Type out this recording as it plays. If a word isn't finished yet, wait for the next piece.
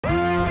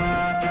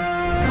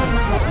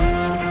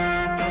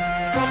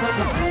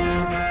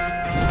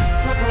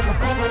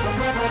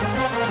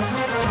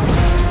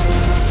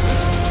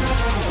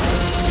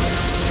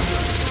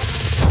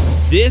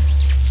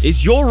This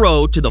is your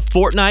road to the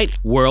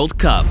Fortnite World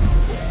Cup.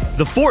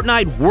 The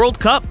Fortnite World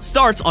Cup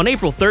starts on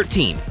April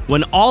 13th,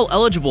 when all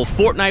eligible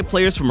Fortnite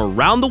players from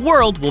around the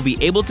world will be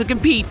able to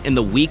compete in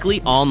the weekly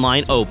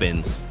online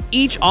opens.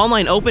 Each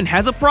online open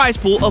has a prize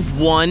pool of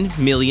 $1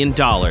 million.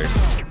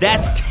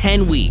 That's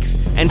 10 weeks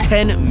and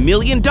 $10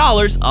 million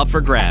up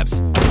for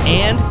grabs.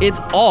 And it's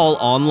all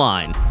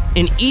online.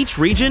 In each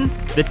region,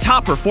 the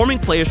top performing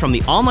players from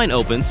the online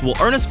opens will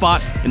earn a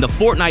spot in the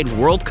Fortnite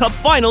World Cup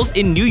Finals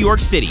in New York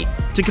City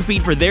to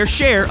compete for their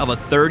share of a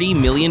 $30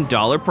 million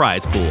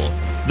prize pool.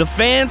 The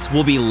fans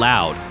will be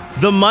loud,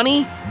 the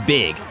money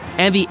big,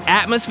 and the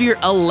atmosphere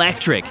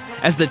electric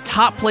as the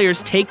top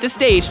players take the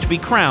stage to be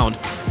crowned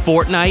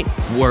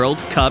Fortnite World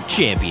Cup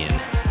champion.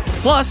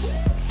 Plus,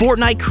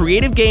 Fortnite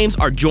Creative Games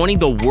are joining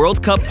the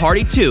World Cup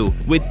party too,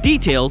 with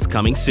details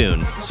coming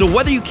soon. So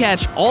whether you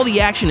catch all the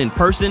action in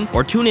person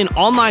or tune in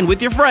online with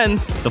your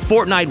friends, the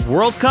Fortnite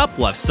World Cup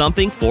will have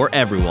something for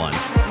everyone.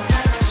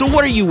 So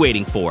what are you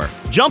waiting for?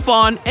 Jump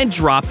on and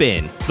drop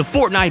in. The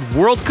Fortnite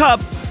World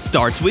Cup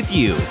starts with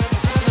you.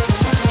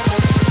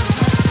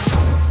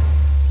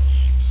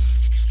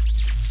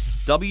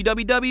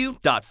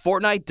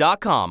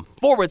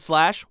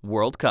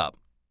 www.fortnite.com/World Cup